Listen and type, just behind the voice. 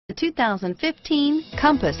The 2015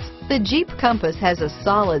 Compass. The Jeep Compass has a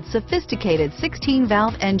solid, sophisticated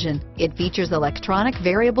 16-valve engine. It features electronic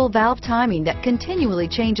variable valve timing that continually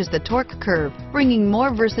changes the torque curve, bringing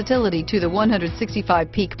more versatility to the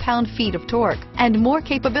 165 peak pound-feet of torque and more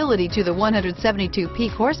capability to the 172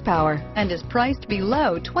 peak horsepower, and is priced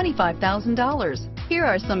below $25,000. Here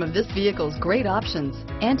are some of this vehicle's great options: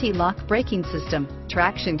 anti-lock braking system,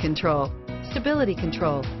 traction control, stability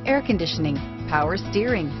control, air conditioning, power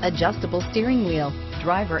steering, adjustable steering wheel,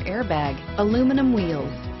 driver airbag, aluminum wheels,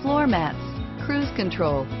 floor mats, cruise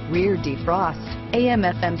control, rear defrost,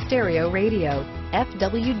 AM/FM stereo radio,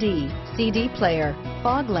 FWD, CD player,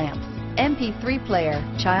 fog lamps, MP3 player,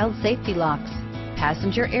 child safety locks,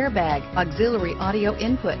 passenger airbag, auxiliary audio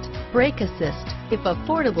input, brake assist. If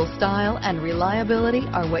affordable style and reliability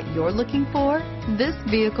are what you're looking for, this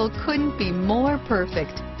vehicle couldn't be more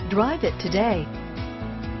perfect. Drive it today.